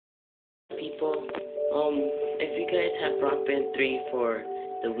people. If you guys have Rock Band 3 for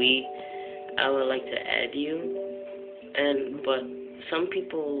the Wii, I would like to add you. But some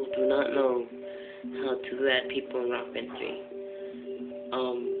people do not know how to add people in Rock Band 3.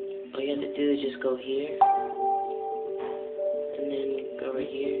 All you have to do is just go here, and then go right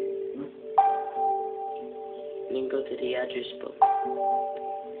here, and then go to the address book.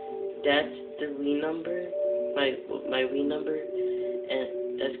 That's the Wii number, my Wii number,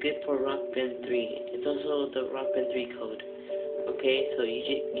 and that's good for Rock Band 3. It's also the Rock Band 3 code. Okay, so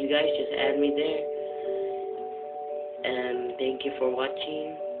you guys just add me there, and thank you for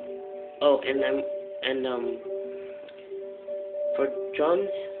watching. Oh, and for drums,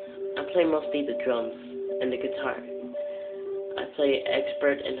 I play mostly the drums and the guitar. I play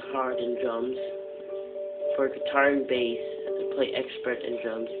expert and hard in drums. For guitar and bass, I play expert in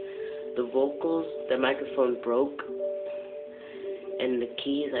drums. The vocals, the microphone broke, and the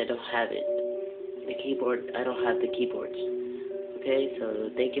keys, I don't have it. The keyboard, I don't have the keyboards. Okay, so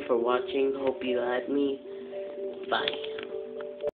thank you for watching. Hope you had me. Bye.